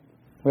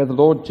where the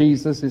Lord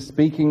Jesus is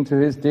speaking to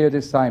his dear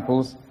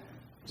disciples,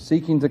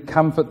 seeking to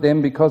comfort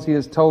them because he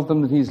has told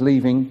them that he's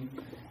leaving.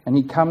 And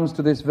he comes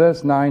to this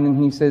verse 9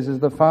 and he says, "As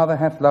the Father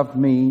hath loved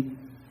me,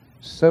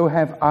 so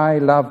have I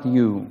loved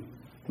you.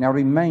 Now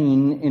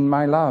remain in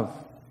my love.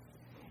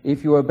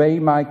 If you obey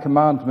my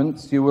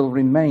commandments, you will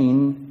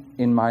remain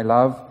in my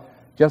love,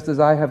 just as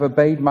I have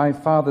obeyed my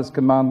Father's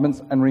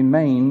commandments and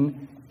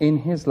remain in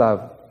his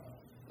love.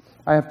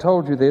 I have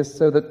told you this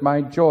so that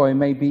my joy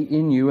may be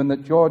in you and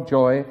that your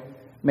joy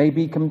may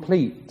be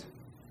complete.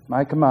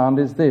 My command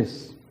is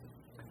this: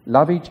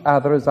 love each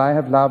other as I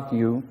have loved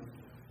you.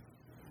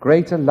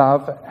 Greater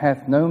love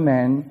hath no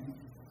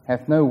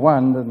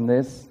one than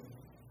this,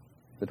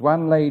 that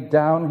one laid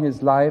down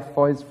his life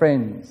for his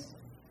friends.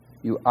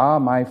 You are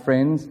my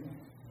friends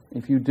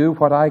if you do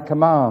what I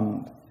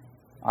command.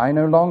 I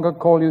no longer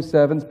call you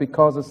servants,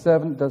 because a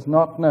servant does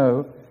not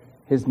know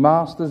his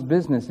master's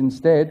business.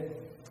 Instead,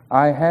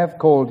 I have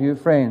called you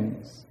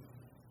friends.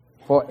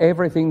 For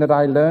everything that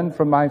I learned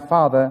from my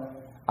Father,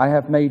 I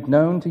have made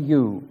known to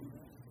you.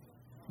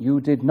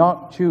 You did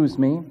not choose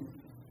me,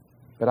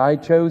 but I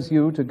chose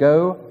you to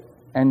go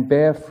and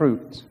bear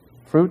fruit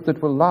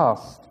that will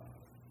last.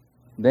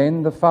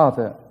 Then the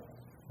Father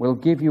will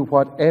give you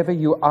whatever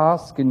you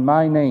ask in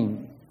my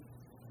name.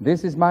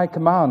 This is my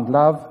command: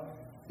 love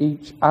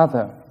each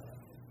other.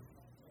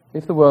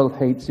 If the world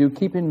hates you,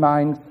 keep in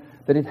mind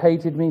that it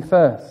hated me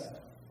first.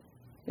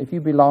 If you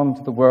belong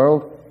to the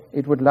world,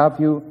 it would love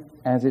you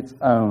as its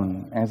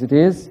own. As it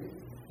is,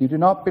 you do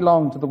not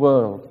belong to the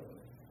world,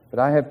 but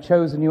I have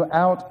chosen you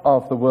out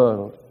of the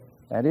world.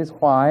 That is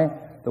why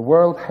the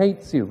world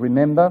hates you.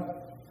 Remember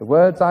the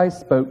words I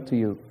spoke to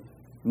you.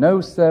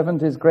 No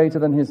servant is greater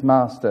than his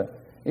master.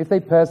 If they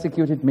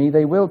persecuted me,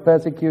 they will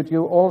persecute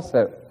you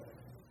also.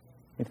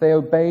 If they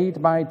obeyed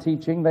my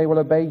teaching, they will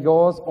obey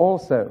yours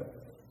also.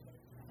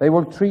 They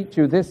will treat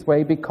you this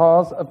way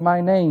because of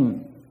my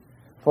name,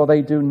 for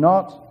they do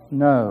not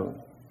know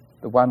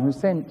the one who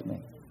sent me.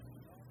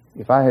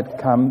 If I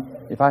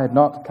had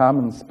not come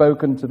and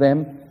spoken to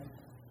them,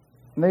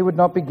 they would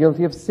not be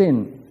guilty of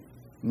sin.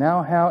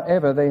 Now,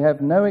 however, they have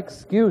no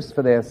excuse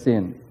for their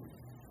sin.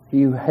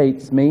 He who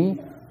hates me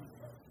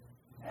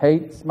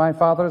hates my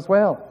Father as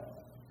well.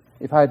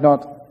 If I had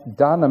not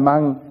done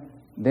among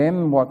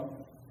them what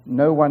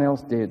no one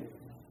else did,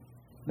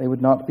 they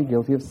would not be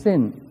guilty of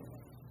sin.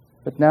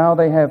 But now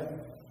they have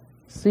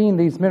seen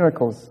these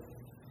miracles,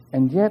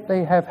 and yet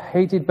they have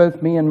hated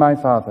both me and my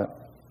Father.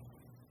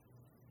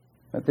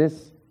 But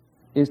this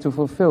is to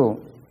fulfill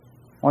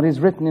what is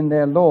written in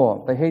their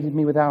law. They hated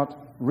me without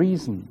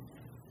reason.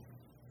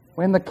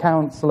 When the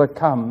counselor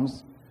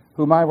comes,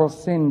 whom I will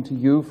send to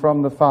you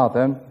from the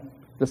Father,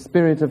 the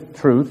Spirit of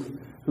truth,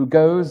 who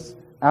goes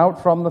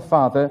out from the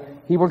Father,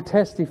 he will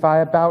testify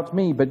about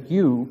me. But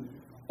you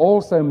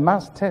also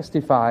must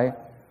testify,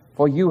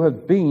 for you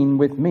have been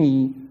with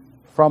me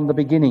from the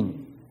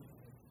beginning.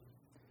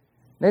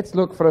 Let's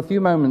look for a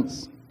few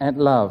moments at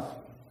love.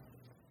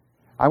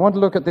 I want to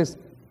look at this,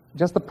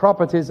 just the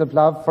properties of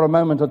love for a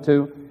moment or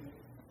two.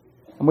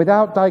 And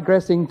without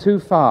digressing too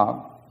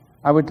far,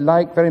 I would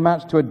like very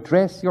much to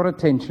address your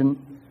attention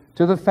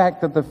to the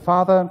fact that the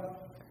Father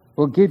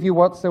will give you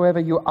whatsoever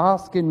you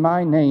ask in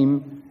my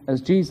name,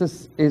 as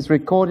Jesus is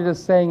recorded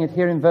as saying it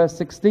here in verse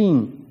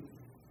 16.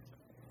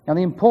 Now,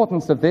 the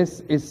importance of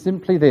this is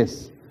simply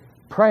this: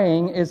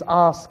 praying is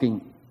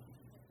asking.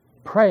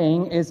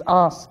 Praying is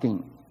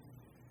asking.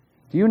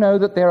 Do you know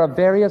that there are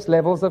various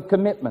levels of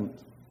commitment?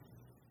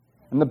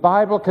 And the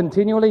Bible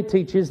continually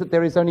teaches that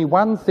there is only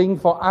one thing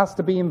for us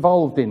to be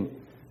involved in.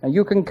 Now,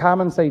 you can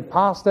come and say,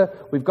 "Pastor,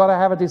 we've got to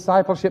have a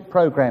discipleship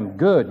program."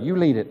 Good, you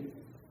lead it.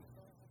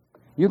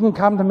 You can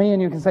come to me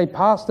and you can say,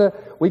 "Pastor,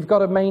 we've got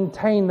to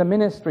maintain the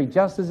ministry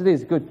just as it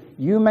is." Good,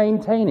 you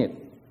maintain it.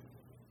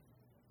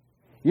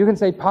 You can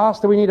say,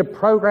 "Pastor, we need a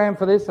program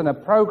for this and a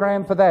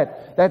program for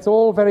that." That's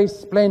all very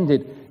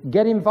splendid.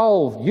 Get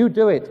involved. You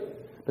do it.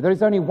 But there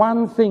is only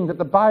one thing that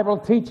the Bible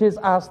teaches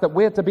us that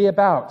we're to be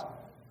about.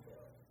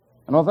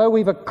 And although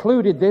we've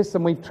occluded this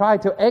and we've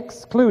tried to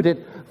exclude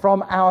it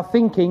from our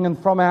thinking and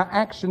from our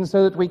actions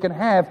so that we can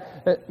have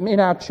in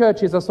our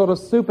churches a sort of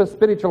super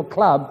spiritual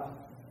club,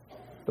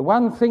 the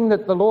one thing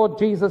that the Lord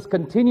Jesus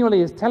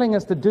continually is telling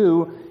us to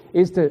do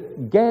is to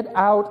get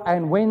out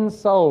and win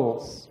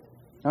souls.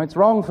 Now, it's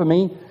wrong for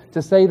me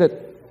to say that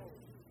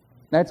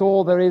that's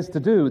all there is to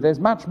do. There's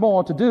much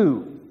more to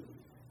do.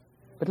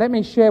 But let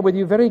me share with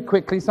you very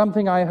quickly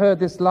something I heard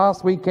this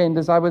last weekend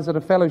as I was at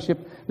a fellowship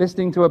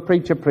listening to a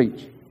preacher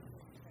preach.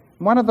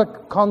 One of the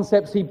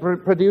concepts he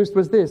produced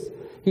was this.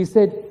 He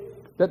said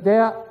that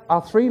there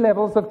are three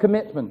levels of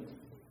commitment.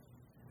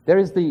 There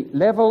is the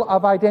level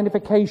of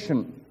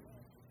identification.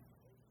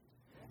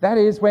 That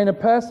is, when a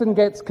person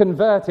gets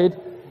converted,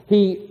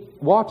 he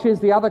watches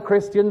the other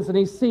Christians and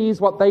he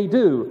sees what they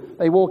do.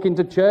 They walk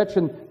into church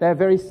and they're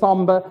very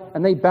somber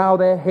and they bow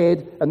their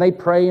head and they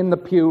pray in the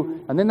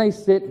pew and then they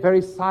sit very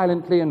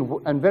silently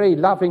and very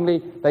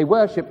lovingly. They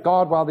worship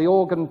God while the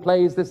organ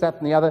plays this, that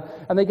and the other,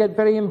 and they get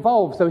very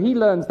involved. So he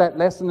learns that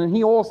lesson and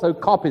he also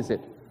copies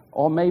it.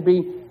 Or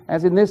maybe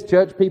As in this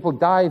church, people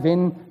dive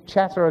in,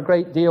 chatter a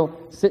great deal,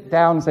 sit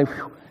down and say,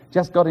 "Phew,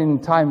 just got in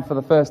time for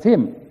the first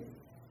hymn."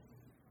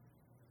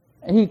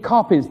 And he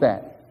copies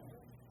that.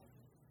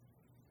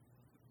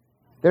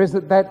 There is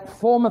that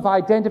form of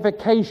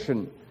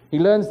identification. He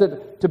learns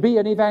that to be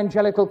an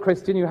evangelical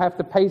Christian, you have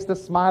to paste a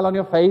smile on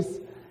your face,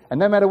 and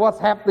no matter what's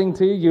happening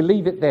to you, you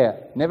leave it there.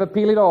 Never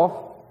peel it off,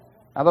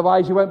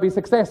 otherwise you won't be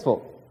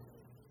successful.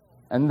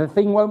 And the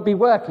thing won't be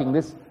working.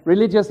 This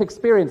religious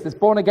experience, this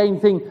born-again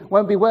thing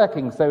won't be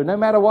working. So no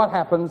matter what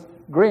happens,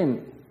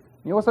 grin.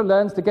 He also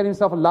learns to get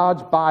himself a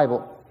large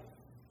Bible.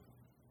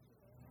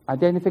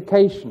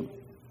 Identification.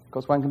 Of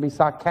course, one can be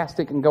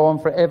sarcastic and go on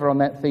forever on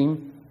that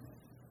theme.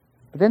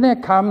 But then there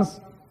comes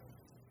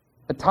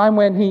a time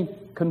when he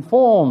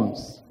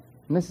conforms.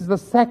 And this is the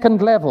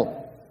second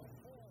level.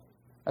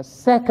 A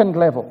second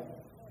level.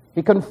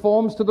 He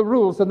conforms to the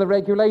rules and the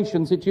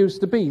regulations it used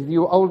to be.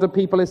 You older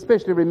people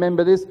especially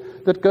remember this,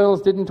 that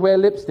girls didn't wear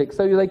lipstick,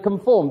 so they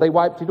conformed. They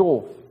wiped it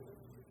off.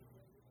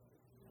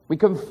 We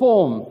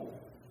conform.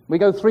 We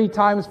go 3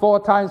 times, 4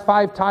 times,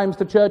 5 times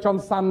to church on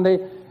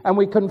Sunday, and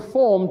we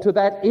conform to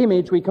that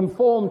image. We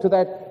conform to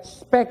that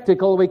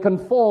spectacle. We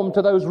conform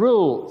to those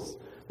rules.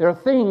 There are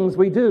things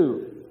we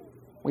do.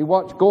 We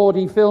watch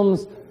gaudy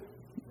films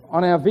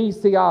on our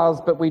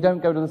VCRs, but we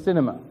don't go to the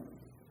cinema.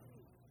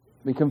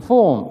 We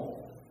conform.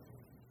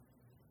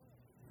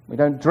 We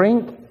don't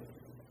drink.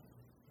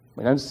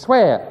 We don't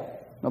swear.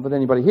 Not that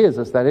anybody hears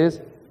us, that is.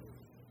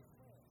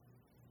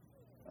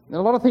 There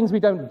are a lot of things we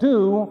don't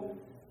do,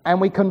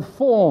 and we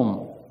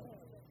conform.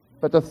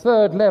 But the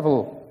third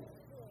level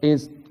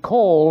is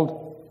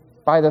called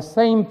by the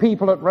same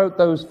people that wrote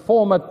those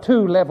former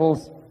 2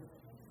 levels,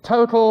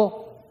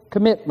 total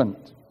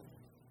commitment.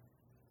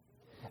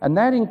 And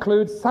that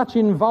includes such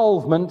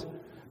involvement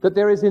that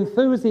there is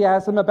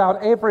enthusiasm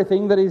about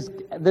everything that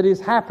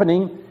is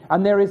happening,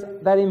 and there is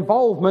that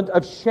involvement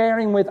of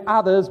sharing with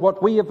others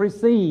what we have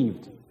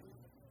received.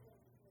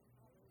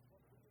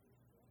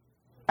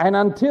 And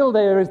until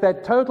there is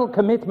that total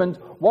commitment,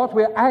 what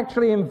we're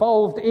actually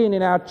involved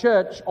in our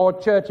church or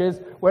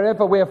churches,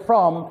 wherever we're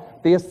from,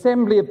 the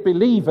assembly of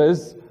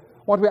believers,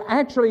 what we're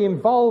actually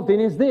involved in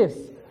is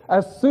this,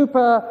 a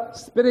super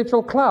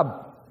spiritual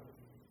club.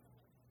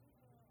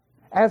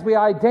 As we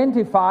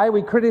identify,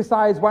 we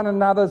criticize one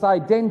another's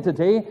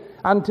identity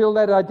until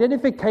that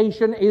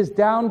identification is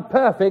down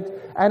perfect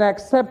and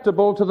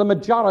acceptable to the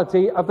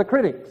majority of the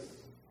critics.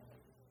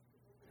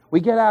 We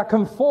get our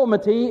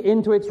conformity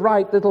into its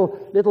right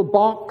little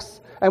box,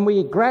 and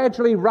we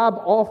gradually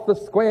rub off the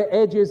square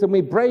edges, and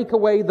we break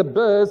away the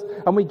burrs,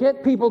 and we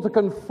get people to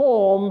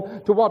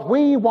conform to what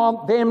we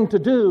want them to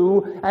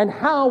do and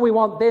how we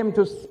want them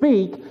to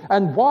speak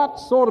and what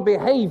sort of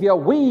behavior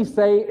we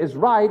say is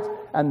right,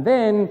 and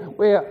then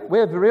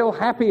we're real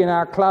happy in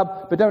our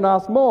club, but don't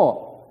ask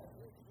more.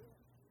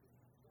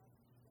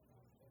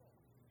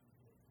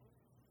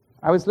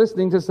 I was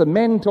listening to some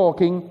men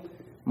talking.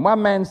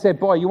 One man said,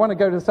 "Boy, you want to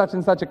go to such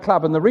and such a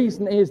club, and the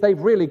reason is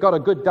they've really got a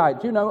good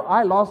diet. Do you know,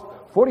 I lost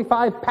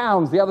 45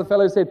 pounds. The other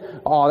fellow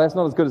said, "Oh, that's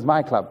not as good as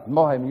my club.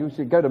 Boy, you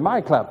should go to my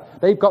club.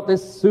 They've got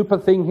this super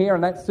thing here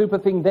and that super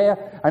thing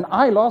there, and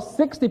I lost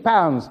 60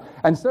 pounds.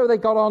 And so they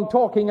got on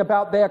talking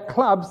about their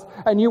clubs,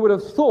 and you would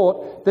have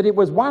thought that it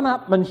was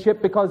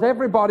one-upmanship because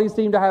everybody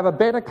seemed to have a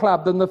better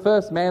club than the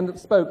first man that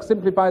spoke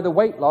simply by the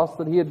weight loss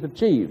that he had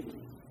achieved.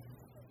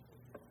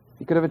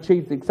 He could have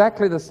achieved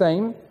exactly the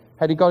same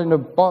had he got into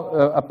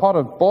a pot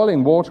of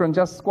boiling water and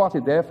just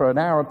squatted there for an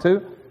hour or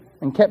 2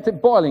 and kept it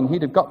boiling.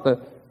 He'd have got the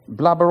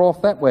blubber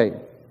off that way.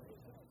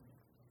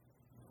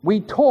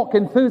 We talk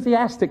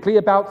enthusiastically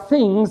about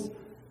things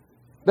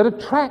that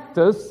attract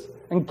us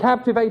and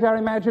captivate our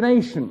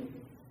imagination.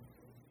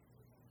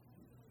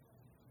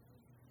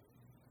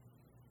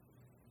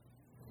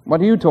 What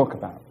do you talk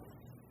about?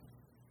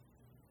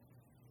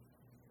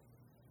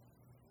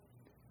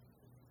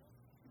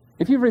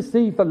 If you've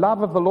received the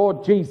love of the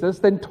Lord Jesus,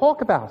 then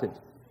talk about it.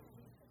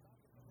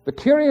 The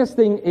curious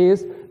thing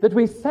is that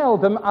we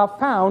seldom are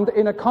found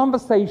in a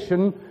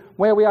conversation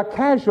where we are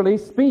casually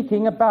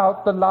speaking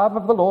about the love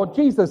of the Lord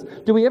Jesus.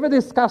 Do we ever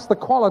discuss the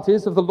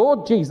qualities of the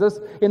Lord Jesus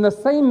in the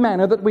same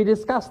manner that we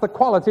discuss the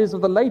qualities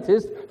of the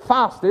latest,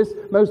 fastest,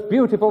 most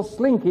beautiful,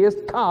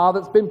 slinkiest car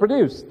that's been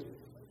produced?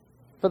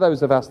 For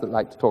those of us that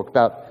like to talk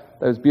about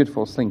those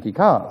beautiful, slinky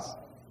cars.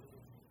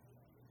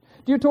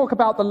 Do you talk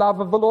about the love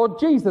of the Lord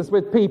Jesus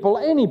with people,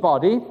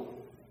 anybody?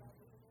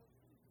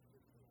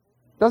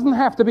 Doesn't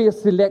have to be a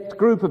select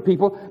group of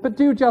people, but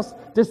do just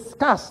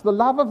discuss the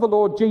love of the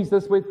Lord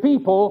Jesus with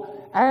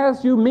people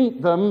as you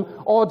meet them,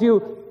 or do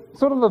you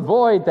sort of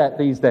avoid that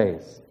these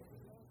days?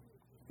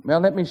 Well,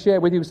 let me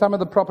share with you some of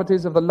the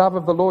properties of the love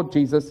of the Lord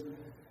Jesus,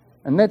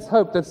 and let's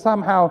hope that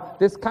somehow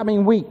this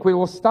coming week we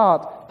will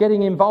start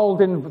getting involved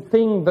in a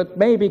thing that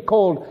may be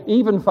called,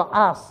 even for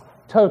us,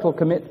 total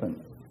commitment.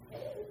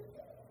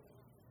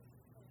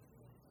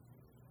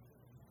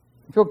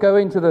 If you'll go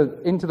into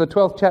the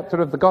 12th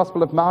chapter of the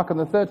Gospel of Mark and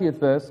the 30th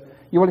verse,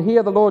 you will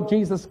hear the Lord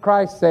Jesus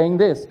Christ saying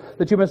this,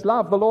 that you must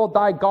love the Lord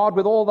thy God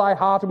with all thy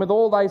heart and with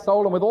all thy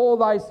soul and with all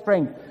thy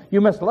strength. You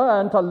must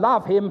learn to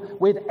love him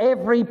with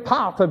every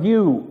part of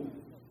you.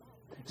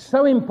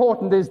 So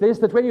important is this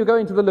that when you go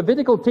into the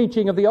Levitical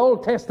teaching of the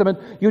Old Testament,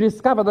 you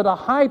discover that a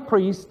high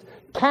priest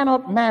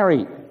cannot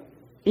marry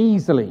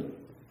easily,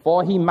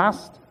 for he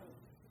must,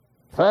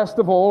 first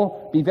of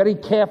all, be very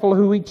careful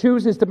who he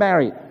chooses to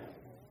marry.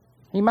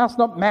 He must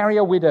not marry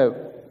a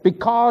widow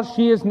because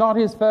she is not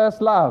his first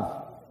love.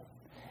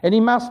 And he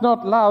must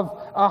not love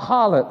a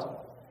harlot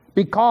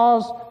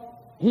because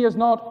he is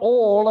not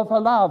all of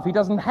her love. He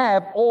doesn't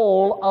have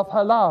all of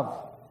her love.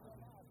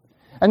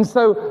 And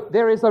so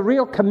there is a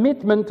real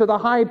commitment to the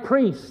high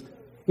priest.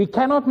 He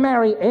cannot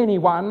marry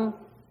anyone.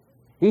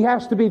 He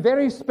has to be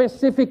very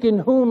specific in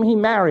whom he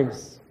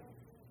marries.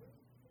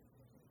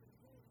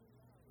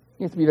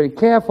 He has to be very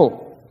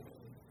careful.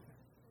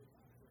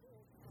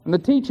 And the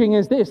teaching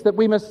is this, that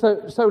we must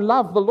so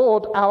love the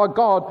Lord our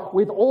God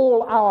with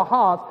all our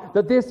heart,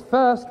 that this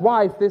first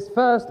wife, this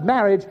first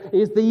marriage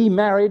is the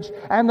marriage,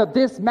 and that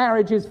this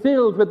marriage is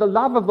filled with the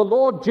love of the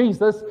Lord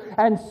Jesus,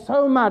 and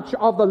so much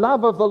of the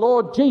love of the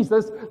Lord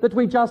Jesus that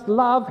we just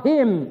love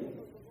him.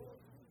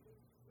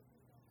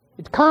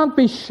 It can't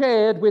be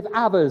shared with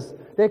others.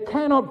 There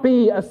cannot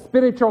be a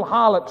spiritual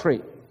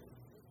harlotry.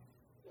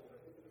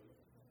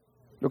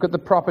 Look at the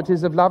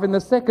properties of love in the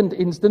second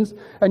instance,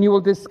 and you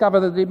will discover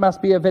that it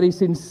must be a very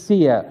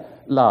sincere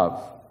love.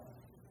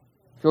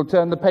 If you'll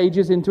turn the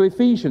pages into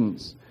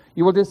Ephesians,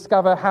 you will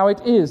discover how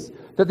it is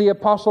that the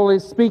apostle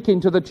is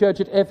speaking to the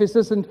church at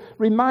Ephesus and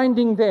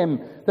reminding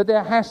them that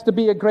there has to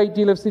be a great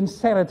deal of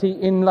sincerity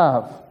in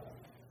love.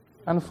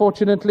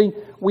 Unfortunately,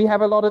 we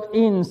have a lot of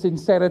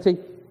insincerity.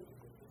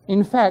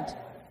 In fact,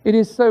 it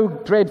is so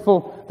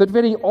dreadful that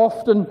very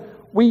often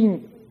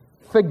we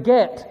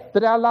forget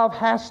that our love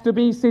has to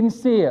be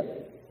sincere.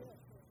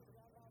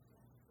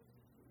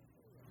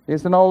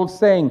 There's an old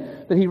saying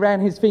that he ran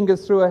his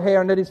fingers through her hair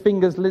and let his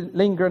fingers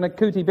linger, and a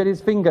cootie bit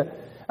his finger.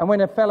 And when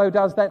a fellow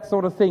does that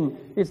sort of thing,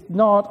 it's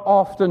not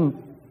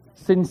often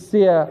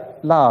sincere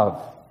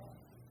love.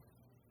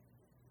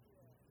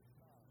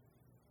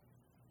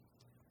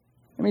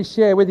 Let me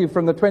share with you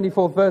from the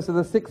 24th verse of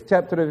the 6th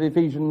chapter of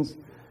Ephesians,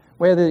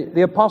 where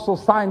the apostle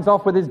signs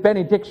off with his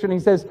benediction. He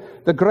says,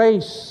 the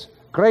grace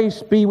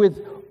be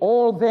with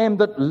all them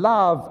that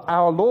love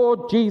our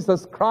Lord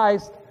Jesus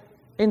Christ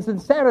in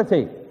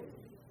sincerity.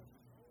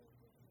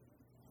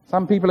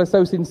 Some people are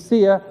so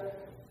sincere,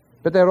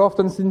 but they're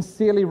often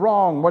sincerely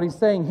wrong. What he's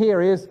saying here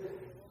is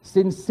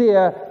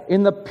sincere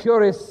in the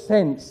purest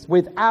sense,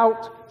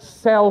 without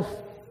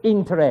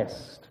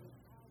self-interest.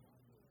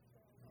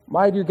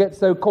 Why do you get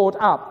so caught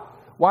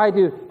up? Why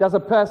does a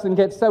person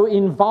get so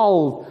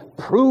involved,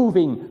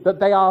 proving that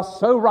they are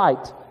so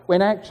right,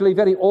 when actually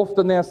very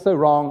often they're so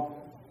wrong?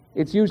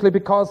 It's usually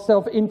because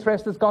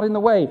self-interest has got in the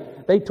way.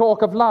 They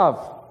talk of love.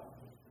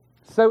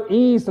 So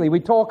easily we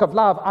talk of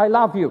love. I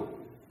love you.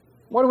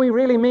 What do we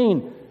really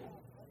mean?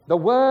 The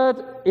word,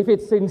 if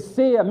it's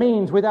sincere,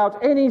 means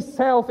without any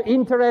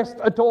self-interest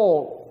at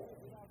all.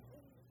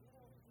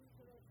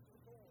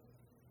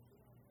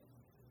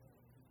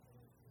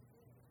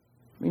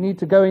 We need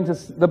to go into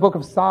the book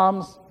of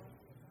Psalms.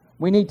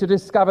 We need to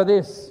discover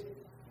this,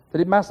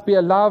 that it must be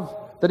a love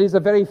that is a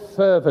very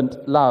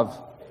fervent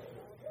love.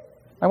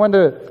 I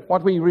wonder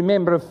what we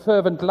remember of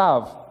fervent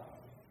love.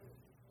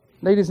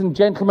 Ladies and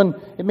gentlemen,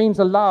 it means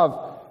a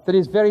love that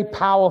is very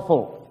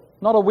powerful,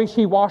 not a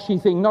wishy-washy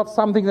thing, not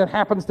something that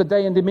happens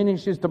today and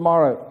diminishes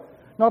tomorrow,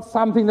 not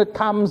something that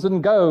comes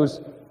and goes.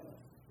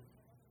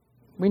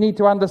 We need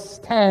to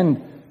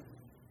understand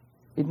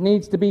it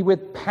needs to be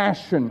with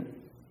passion.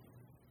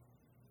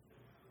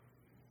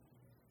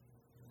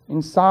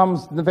 In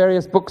Psalms, the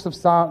various books of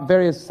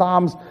various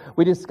Psalms,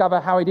 we discover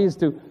how it is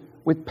to,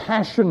 with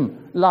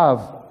passion,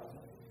 love.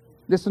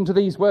 Listen to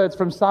these words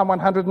from Psalm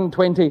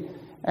 120,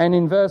 and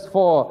in verse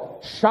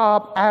 4,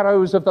 sharp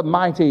arrows of the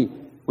mighty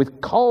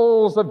with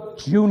coals of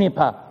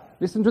juniper.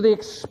 Listen to the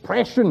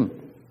expression.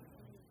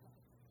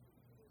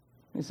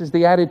 This is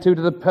the attitude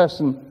of the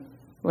person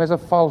who has a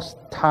false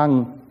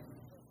tongue.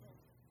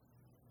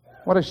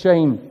 What a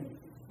shame.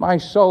 My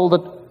soul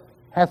that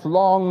hath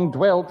long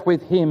dwelt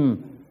with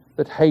him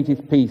that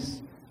hateth peace.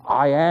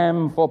 I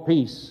am for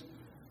peace,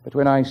 but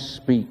when I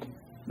speak,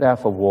 they are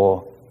for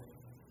war.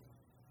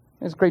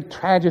 There's great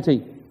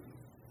tragedy.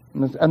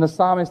 And the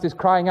psalmist is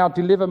crying out,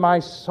 deliver my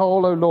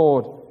soul, O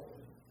Lord.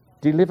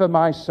 Deliver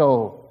my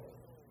soul.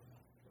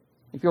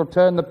 If you'll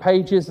turn the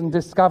pages and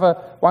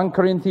discover 1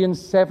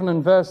 Corinthians 7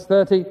 and verse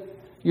 30,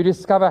 you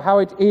discover how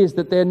it is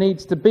that there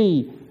needs to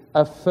be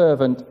a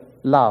fervent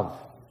love.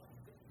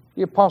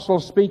 The apostle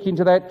speaking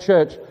to that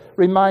church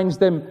reminds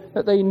them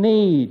that they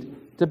need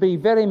to be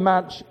very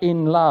much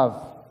in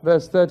love.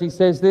 Verse 30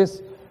 says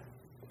this,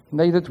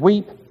 they that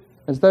weep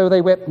as though they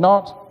wept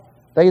not,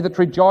 they that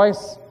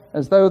rejoice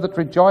as though that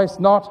rejoice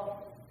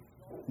not,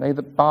 they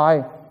that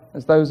buy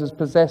as those as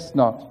possess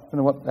not. I don't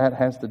know what that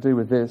has to do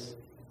with this.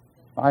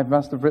 I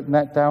must have written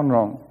that down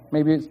wrong.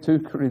 Maybe it's 2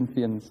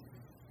 Corinthians.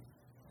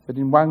 But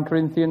in 1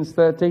 Corinthians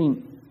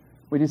 13,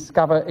 we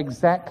discover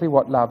exactly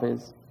what love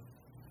is.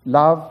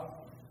 Love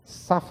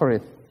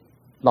suffereth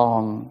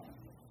long.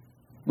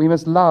 We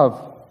must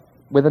love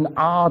with an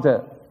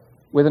ardor,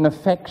 with an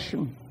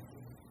affection.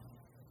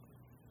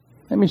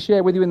 Let me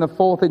share with you in the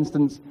 4th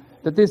instance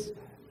that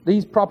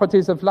these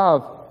properties of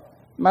love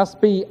must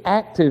be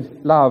active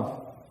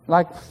love,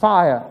 like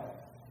fire.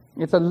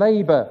 It's a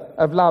labor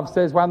of love,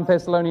 says 1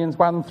 Thessalonians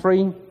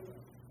 1:3.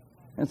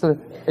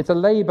 It's a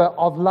labor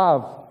of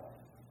love.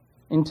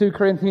 In 2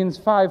 Corinthians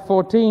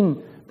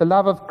 5:14, the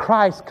love of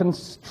Christ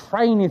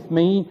constraineth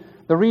me.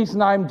 The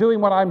reason I'm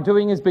doing what I'm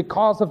doing is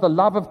because of the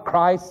love of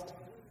Christ.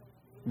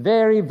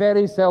 Very,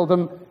 very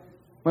seldom,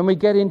 when we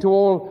get into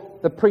all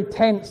the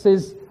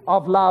pretenses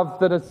of love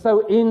that are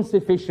so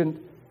insufficient,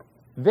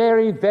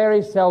 very,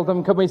 very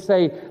seldom can we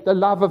say, the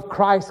love of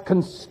Christ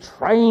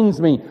constrains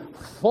me,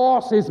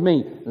 forces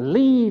me,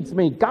 leads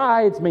me,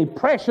 guides me,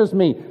 pressures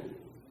me,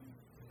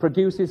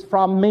 produces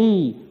from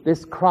me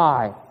this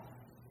cry.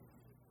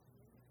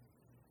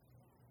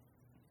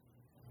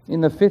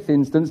 In the 5th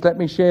instance, let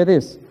me share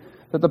this,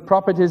 that the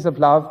properties of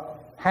love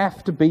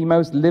have to be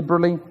most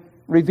liberally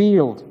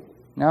revealed.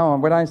 Now,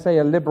 when I say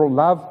a liberal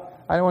love,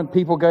 I don't want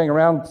people going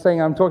around saying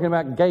I'm talking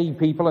about gay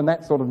people and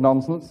that sort of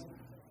nonsense.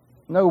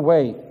 No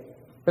way.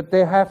 But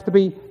there have to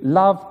be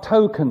love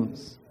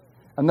tokens,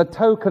 and the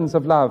tokens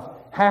of love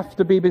have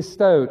to be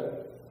bestowed.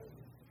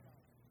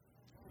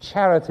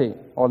 Charity,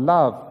 or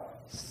love,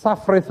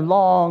 suffereth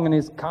long and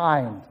is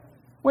kind.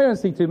 We don't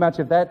see too much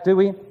of that, do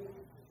we?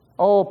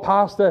 Oh,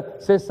 pastor,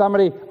 says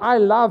somebody, I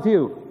love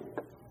you.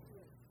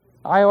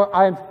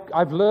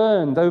 I've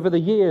learned over the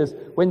years,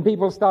 when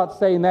people start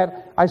saying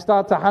that, I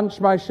start to hunch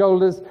my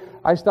shoulders,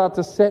 I start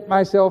to set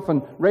myself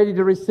and ready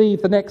to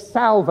receive the next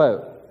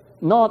salvo.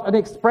 Not an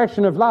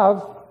expression of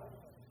love.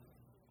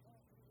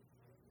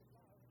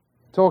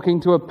 Talking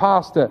to a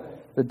pastor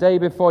the day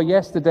before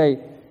yesterday,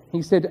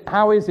 he said,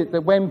 how is it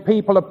that when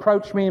people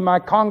approach me in my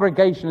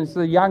congregation, this is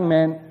a young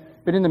man,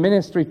 been in the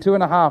ministry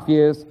 2.5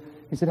 years,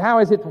 he said, how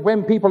is it that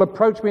when people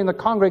approach me in the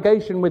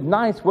congregation with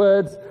nice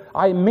words,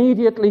 I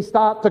immediately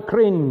start to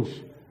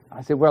cringe?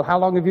 I said, well, how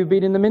long have you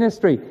been in the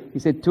ministry? He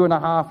said,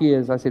 2.5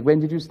 years. I said, when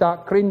did you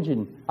start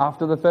cringing?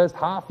 After the first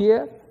half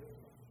year?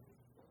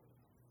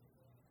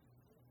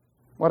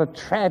 What a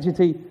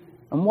tragedy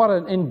and what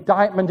an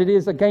indictment it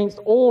is against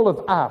all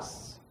of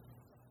us.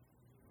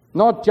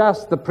 Not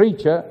just the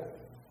preacher.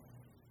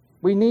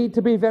 We need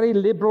to be very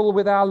liberal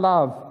with our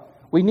love.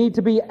 We need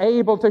to be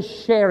able to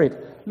share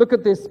it. Look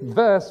at this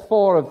verse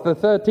 4 of the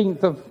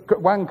 13th of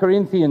 1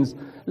 Corinthians.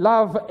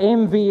 Love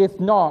envieth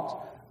not.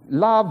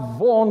 Love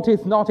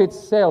vaunteth not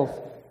itself,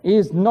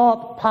 is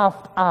not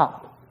puffed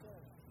up.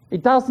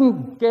 It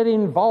doesn't get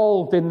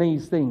involved in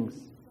these things.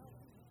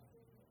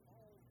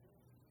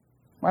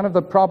 One of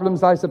the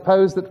problems, I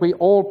suppose, that we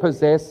all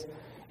possess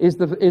is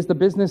the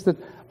business that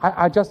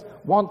I just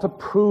want to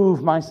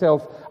prove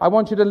myself. I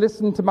want you to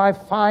listen to my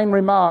fine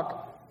remark.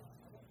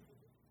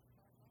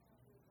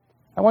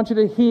 I want you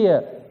to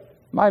hear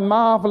my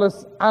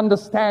marvelous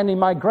understanding,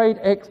 my great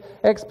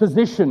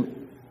exposition.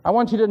 I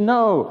want you to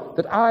know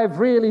that I've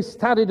really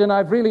studied and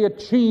I've really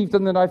achieved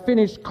and that I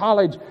finished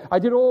college. I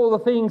did all the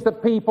things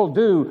that people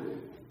do.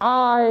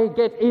 I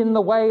get in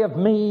the way of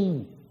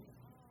me.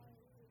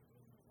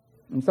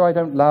 And so I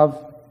don't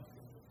love.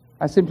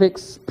 I simply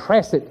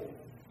express it.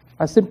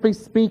 I simply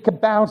speak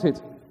about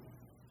it.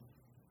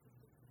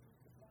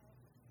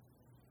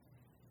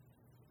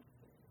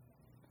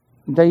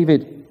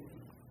 David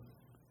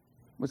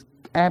was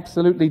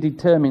absolutely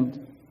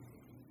determined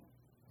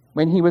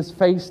when he was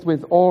faced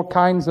with all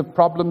kinds of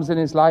problems in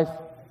his life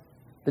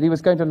that he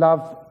was going to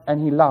love,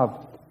 and he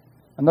loved.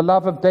 And the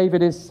love of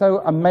David is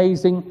so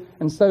amazing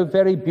and so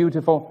very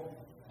beautiful.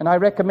 And I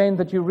recommend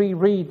that you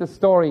reread the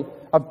story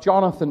of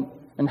Jonathan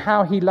and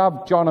how he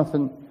loved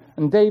Jonathan.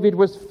 And David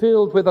was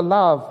filled with a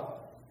love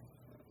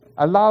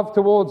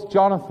towards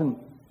Jonathan.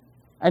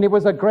 And it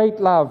was a great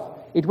love.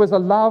 It was a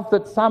love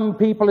that some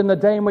people in the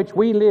day in which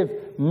we live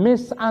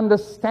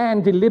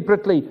misunderstand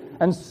deliberately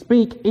and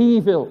speak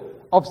evil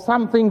of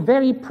something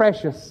very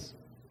precious.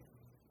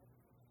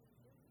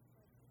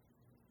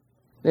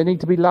 There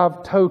need to be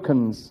love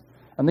tokens,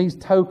 and these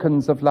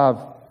tokens of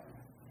love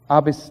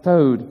are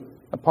bestowed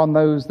upon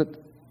those that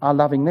are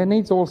loving. There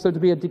needs also to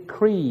be a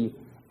decree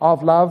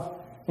of love.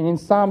 And in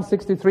Psalm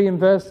 63 and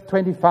verse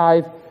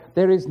 25,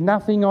 there is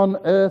nothing on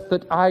earth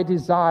that I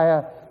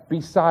desire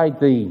beside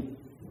thee.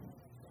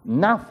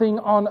 Nothing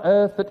on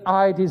earth that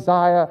I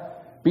desire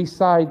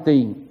beside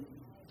thee.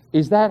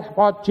 Is that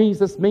what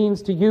Jesus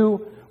means to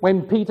you?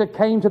 When Peter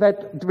came to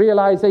that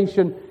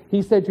realization,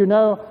 he said, you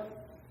know,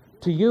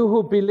 to you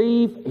who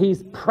believe,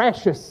 he's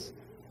precious.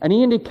 And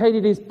he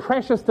indicated he's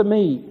precious to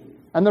me.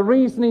 And the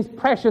reason he's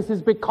precious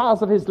is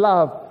because of his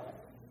love.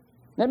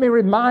 Let me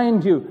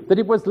remind you that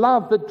it was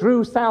love that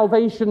drew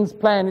salvation's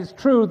plan. It's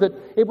true that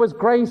it was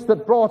grace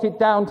that brought it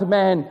down to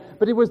man,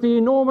 but it was the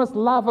enormous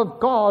love of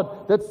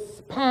God that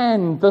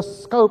spanned the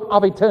scope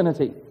of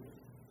eternity.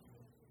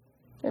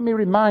 Let me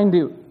remind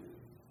you.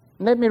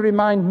 Let me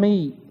remind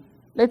me.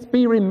 Let's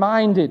be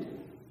reminded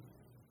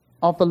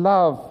of the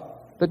love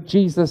that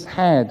Jesus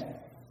had.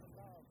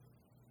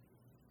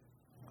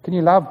 Can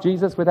you love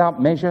Jesus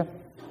without measure?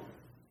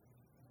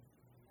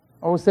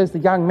 Or says the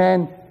young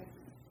man,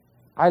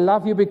 I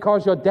love you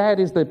because your dad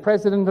is the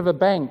president of a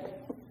bank.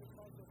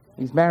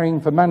 He's marrying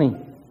for money.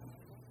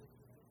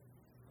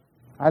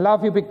 I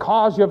love you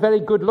because you're very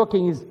good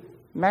looking. He's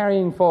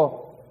marrying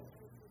for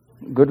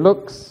good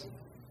looks.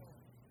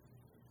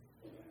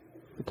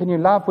 But can you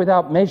love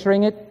without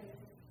measuring it?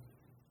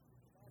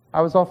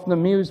 I was often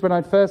amused when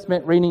I first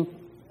met Rini.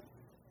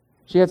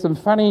 She had some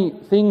funny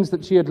things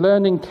that she had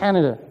learned in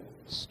Canada.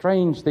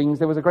 Strange things.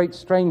 There was a great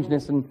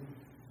strangeness and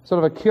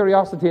sort of a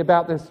curiosity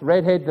about this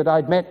redhead that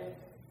I'd met.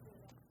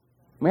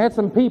 We had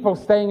some people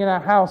staying in our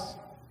house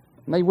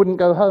and they wouldn't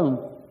go home.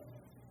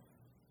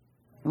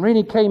 And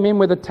Rini came in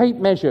with a tape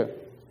measure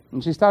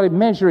and she started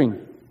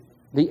measuring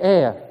the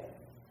air.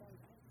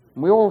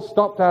 And we all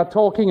stopped our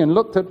talking and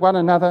looked at one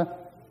another.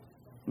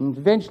 And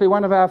eventually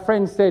one of our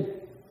friends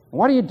said,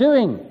 what are you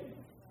doing?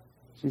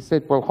 She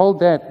said, well, hold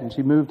that. And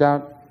she moved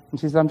out. And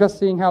she said, I'm just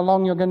seeing how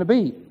long you're going to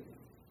be.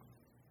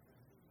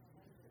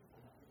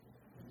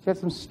 She had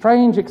some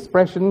strange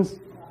expressions. It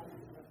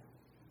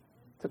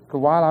took a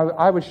while.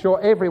 I was sure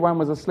everyone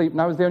was asleep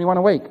and I was the only one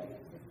awake.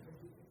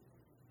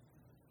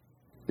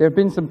 There have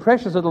been some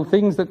precious little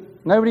things that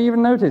nobody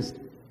even noticed,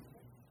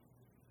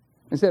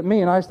 except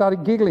me, and I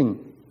started giggling.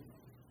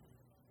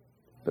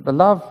 But the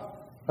love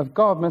of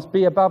God must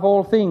be above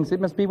all things. It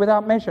must be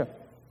without measure.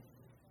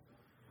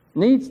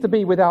 Needs to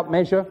be without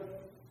measure.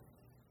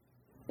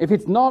 If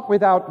it's not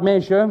without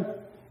measure,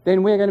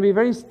 then we're going to be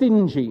very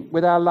stingy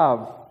with our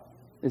love.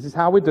 This is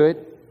how we do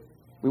it.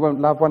 We won't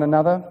love one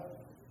another.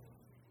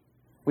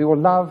 We will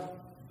love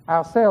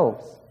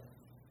ourselves.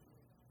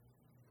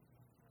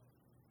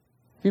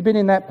 Have you been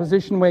in that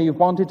position where you've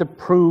wanted to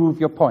prove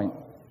your point?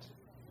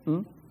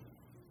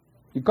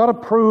 You've got to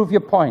prove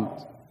your point.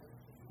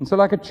 And so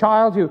like a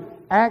child, you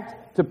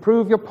act to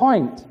prove your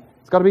point.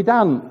 It's got to be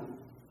done.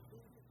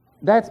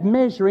 That's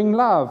measuring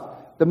love.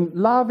 The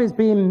love is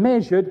being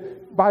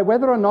measured by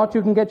whether or not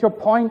you can get your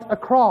point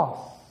across.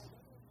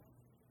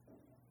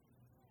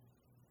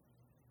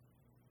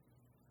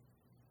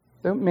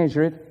 Don't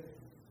measure it.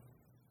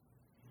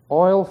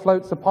 Oil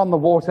floats upon the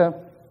water.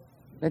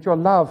 Let your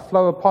love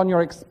flow upon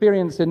your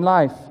experience in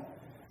life.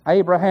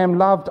 Abraham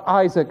loved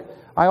Isaac.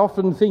 I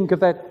often think of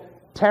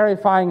that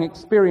terrifying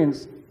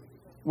experience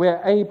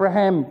where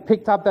Abraham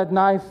picked up that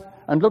knife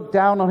and looked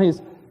down on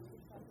his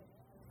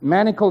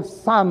manacled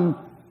son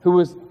who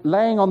was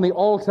laying on the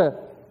altar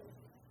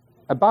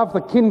above the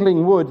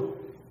kindling wood.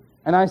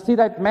 And I see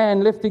that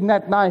man lifting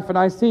that knife and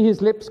I see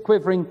his lips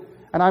quivering,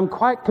 and I'm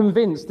quite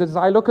convinced that as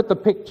I look at the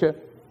picture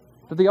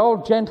that the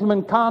old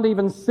gentleman can't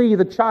even see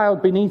the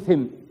child beneath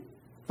him.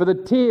 For the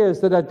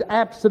tears that are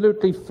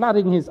absolutely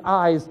flooding his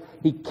eyes,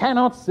 he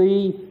cannot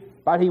see,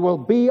 but he will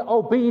be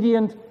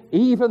obedient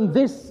even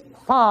this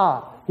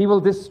far. He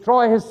will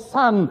destroy his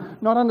son,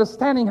 not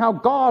understanding how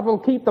God will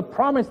keep the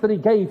promise that he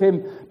gave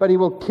him, but he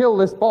will kill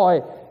this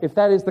boy if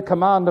that is the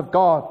command of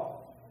God.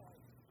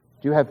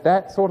 Do you have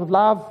that sort of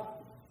love?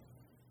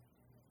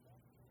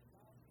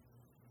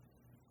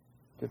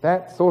 Do you have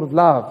that sort of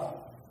love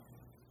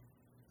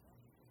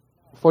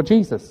for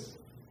Jesus?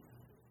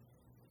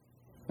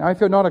 Now, if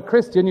you're not a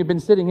Christian, you've been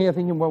sitting here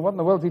thinking, well, what in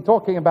the world is he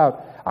talking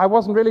about? I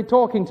wasn't really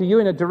talking to you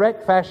in a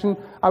direct fashion.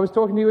 I was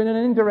talking to you in an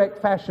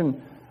indirect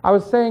fashion. I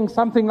was saying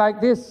something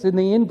like this in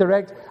the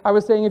indirect. I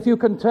was saying if you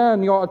can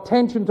turn your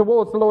attention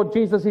towards the Lord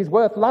Jesus, he's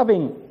worth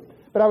loving.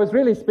 But I was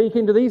really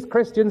speaking to these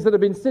Christians that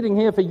have been sitting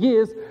here for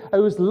years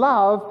whose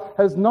love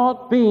has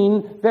not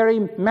been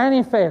very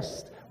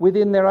manifest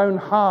within their own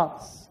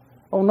hearts.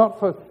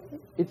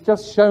 It's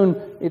just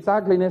shown its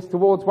ugliness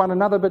towards one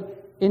another,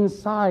 but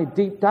inside,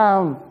 deep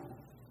down,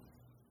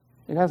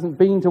 it hasn't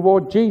been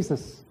toward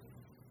Jesus.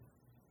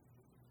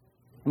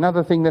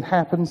 Another thing that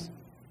happens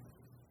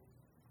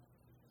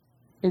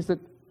is that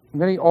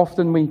very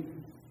often we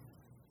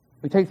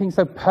take things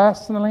so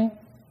personally.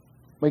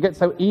 We get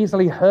so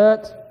easily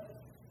hurt.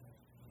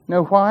 You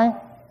know why?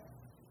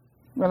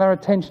 Well, our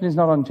attention is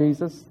not on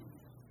Jesus.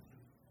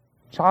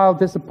 Child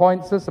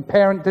disappoints us, a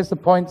parent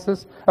disappoints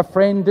us, a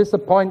friend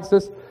disappoints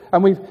us,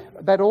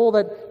 and all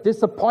that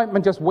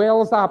disappointment just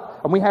wells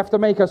up, and we have to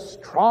make a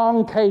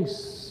strong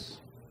case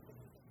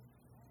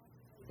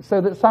so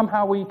that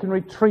somehow we can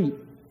retreat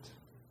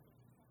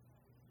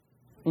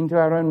into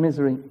our own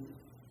misery.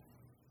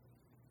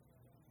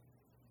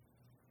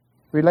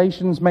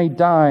 Relations may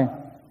die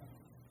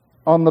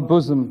on the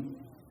bosom,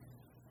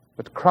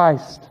 but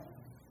Christ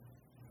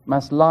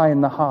must lie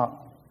in the heart.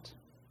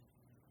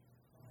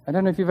 I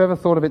don't know if you've ever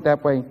thought of it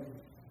that way.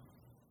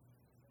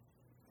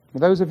 For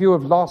those of you who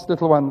have lost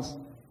little ones,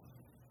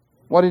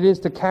 what it is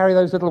to carry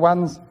those little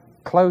ones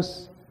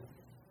close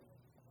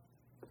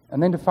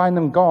and then to find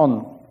them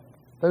gone.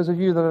 Those of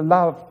you that have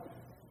loved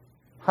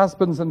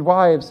husbands and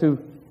wives who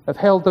have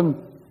held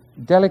them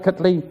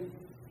delicately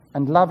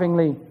and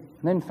lovingly and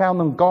then found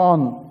them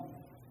gone.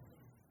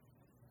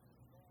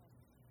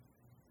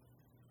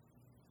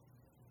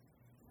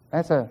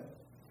 That's a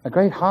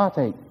great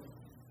heartache.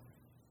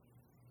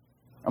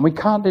 And we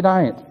can't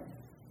deny it.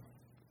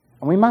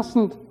 And we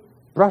mustn't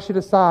brush it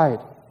aside.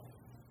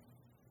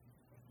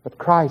 But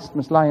Christ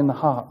must lie in the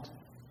heart.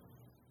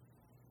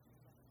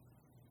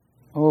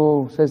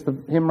 Oh, says the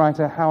hymn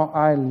writer, how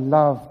I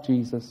love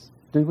Jesus.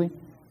 Do we?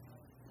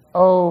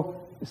 Oh,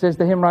 says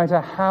the hymn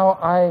writer, how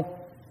I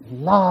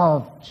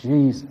love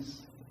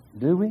Jesus.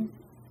 Do we?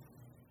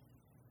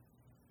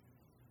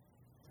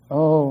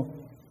 Oh,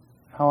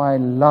 how I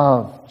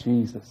love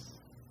Jesus.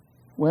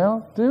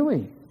 Well, do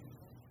we?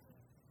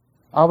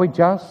 Are we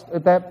just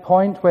at that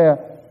point where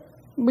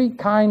we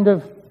kind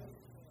of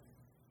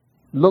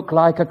look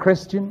like a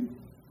Christian?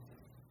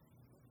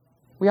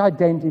 We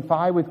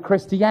identify with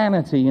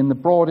Christianity in the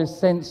broadest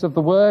sense of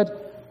the word,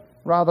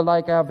 rather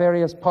like our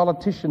various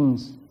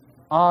politicians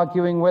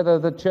arguing whether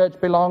the church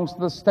belongs to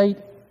the state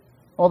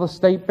or the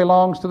state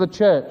belongs to the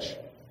church.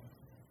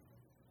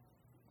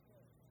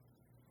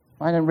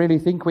 I don't really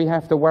think we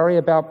have to worry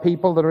about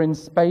people that are in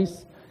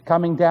space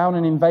coming down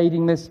and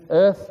invading this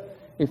earth.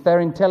 If they're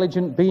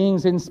intelligent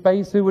beings in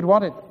space, who would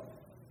want it?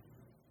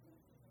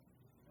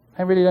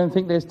 I really don't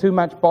think there's too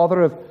much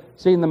bother of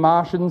seeing the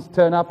Martians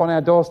turn up on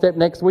our doorstep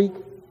next week.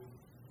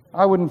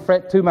 I wouldn't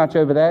fret too much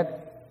over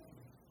that.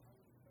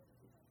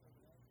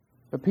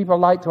 But people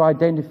like to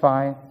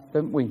identify,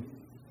 don't we?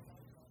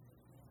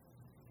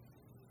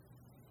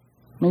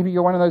 Maybe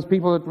you're one of those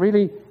people that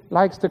really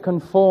likes to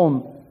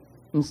conform.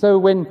 And so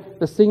when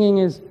the singing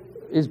is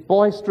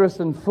boisterous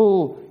and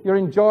full, you're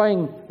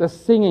enjoying the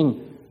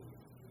singing.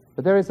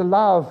 But there is a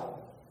love.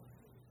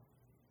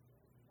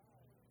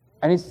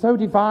 And it's so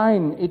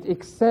divine, it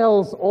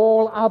excels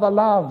all other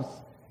loves.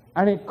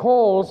 And it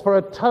calls for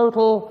a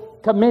total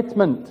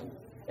commitment.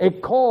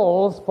 It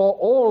calls for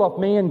all of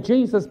me. And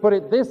Jesus put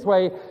it this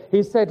way.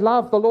 He said,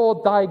 love the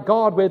Lord thy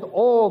God with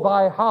all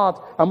thy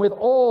heart, and with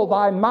all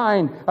thy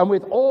mind, and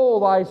with all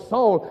thy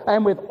soul,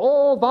 and with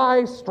all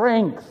thy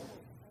strength.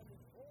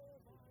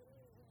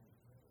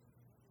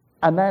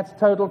 And that's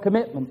total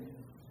commitment.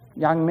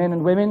 Young men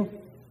and women,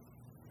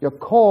 you're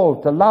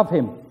called to love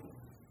him.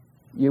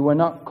 You were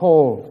not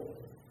called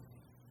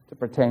to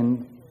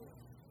pretend.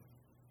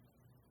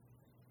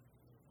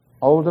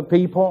 Older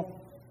people,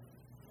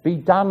 be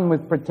done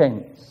with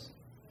pretense.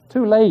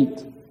 Too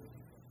late.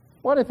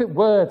 What if it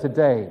were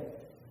today?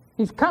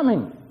 He's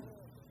coming.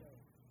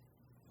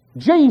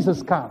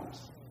 Jesus comes.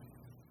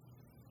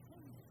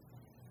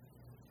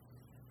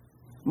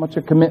 What's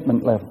your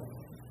commitment level?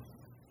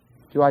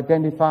 Do you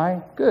identify?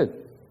 Good.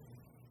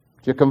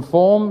 Do you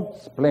conform?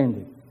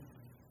 Splendid.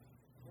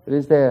 But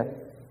is there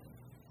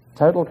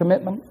total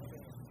commitment?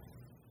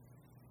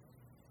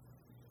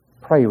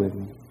 Pray with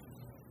me.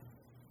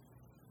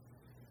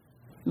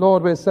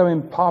 Lord, we're so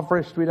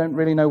impoverished we don't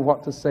really know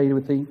what to say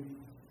with thee.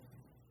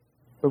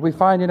 But we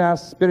find in our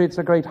spirits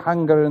a great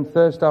hunger and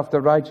thirst after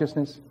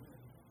righteousness.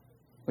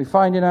 We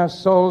find in our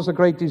souls a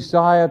great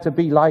desire to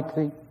be like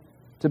thee,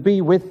 to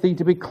be with thee,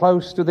 to be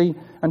close to thee,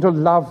 and to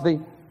love thee.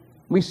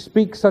 We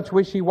speak such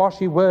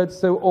wishy-washy words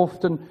so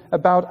often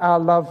about our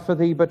love for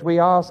thee, but we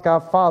ask our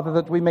Father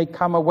that we may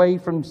come away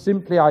from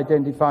simply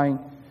identifying,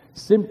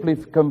 simply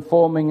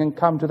conforming, and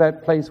come to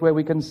that place where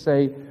we can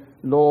say,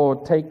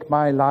 Lord, take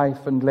my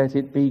life and let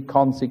it be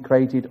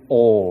consecrated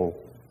all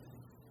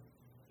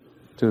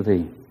to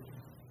thee.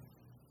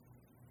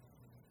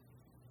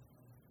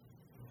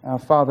 Our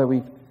Father,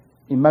 we've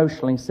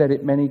emotionally said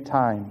it many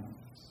times.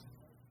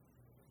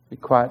 We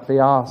quietly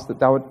ask that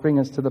thou would bring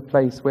us to the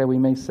place where we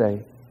may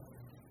say,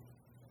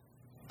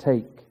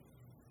 take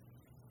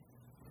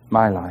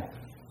my life.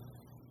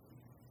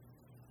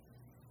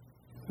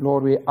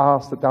 Lord, we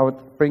ask that thou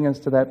would bring us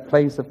to that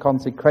place of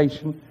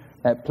consecration,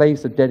 that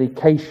place of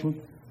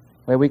dedication,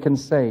 where we can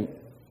say,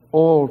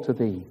 all to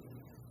thee,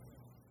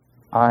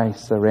 I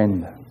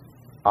surrender.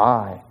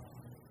 I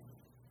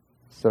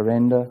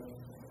surrender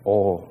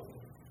all.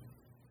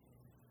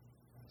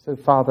 So,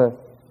 Father,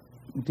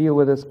 deal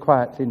with us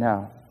quietly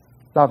now,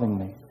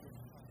 lovingly,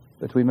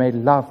 that we may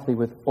love thee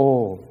with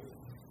all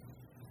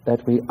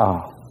that we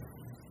are.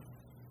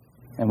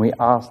 And we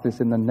ask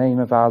this in the name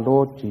of our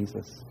Lord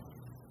Jesus.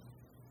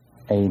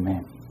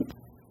 Amen.